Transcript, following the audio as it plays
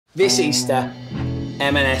This Easter,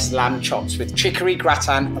 M&S lamb chops with chicory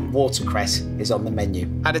gratin and watercress is on the menu.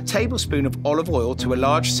 Add a tablespoon of olive oil to a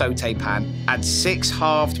large sauté pan, add 6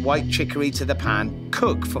 halved white chicory to the pan,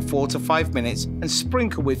 cook for 4 to 5 minutes and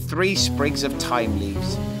sprinkle with 3 sprigs of thyme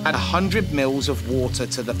leaves. Add 100 mils of water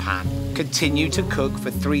to the pan. Continue to cook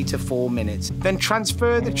for 3 to 4 minutes, then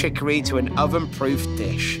transfer the chicory to an oven-proof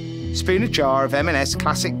dish. Spoon a jar of M&S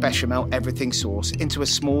classic bechamel everything sauce into a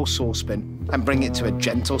small saucepan and bring it to a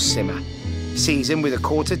gentle simmer. Season with a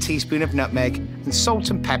 1/4 teaspoon of nutmeg and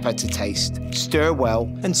salt and pepper to taste. Stir well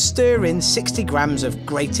and stir in 60 grams of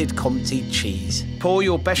grated Comté cheese. Pour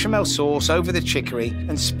your bechamel sauce over the chicory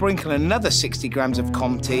and sprinkle another 60 grams of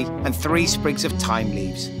Comté and 3 sprigs of thyme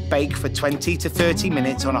leaves. Bake for 20 to 30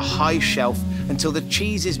 minutes on a high shelf until the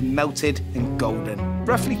cheese is melted and golden.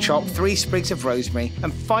 Roughly chop 3 sprigs of rosemary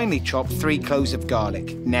and finely chop 3 cloves of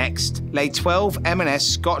garlic. Next, lay 12 M&S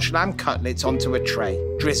Scotch lamb cutlets onto a tray.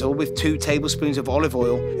 Drizzle with 2 tablespoons of olive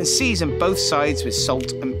oil and season both sides with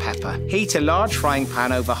salt and pepper. Heat a large frying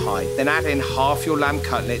pan over high, then add in half your lamb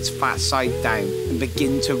cutlets fat side down and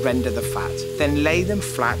begin to render the fat. Then lay them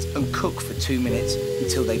flat and cook for 2 minutes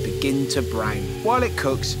until they begin to brown. While it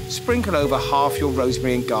cooks, sprinkle over half your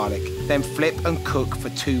rosemary and garlic, then flip and cook for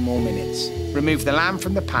 2 more minutes. Remove the lamb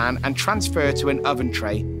from the pan and transfer to an oven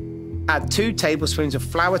tray. Add 2 tablespoons of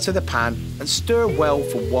flour to the pan and stir well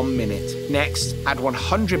for 1 minute. Next, add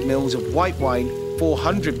 100 mils of white wine,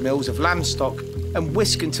 400 mils of lamb stock and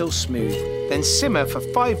whisk until smooth. Then simmer for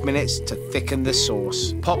 5 minutes to thicken the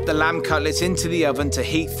sauce. Pop the lamb cutlets into the oven to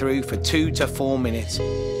heat through for 2 to 4 minutes.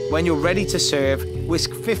 When you're ready to serve,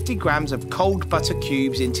 whisk 50 grams of cold butter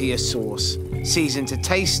cubes into your sauce. Season to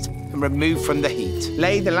taste and remove from the heat.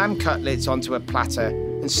 Lay the lamb cutlets onto a platter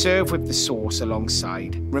and serve with the sauce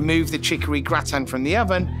alongside. Remove the chicory gratin from the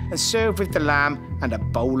oven and serve with the lamb and a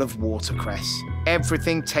bowl of watercress.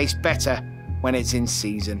 Everything tastes better when it's in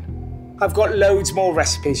season. I've got loads more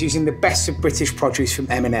recipes using the best of British produce from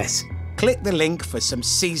M&S. Click the link for some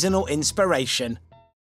seasonal inspiration.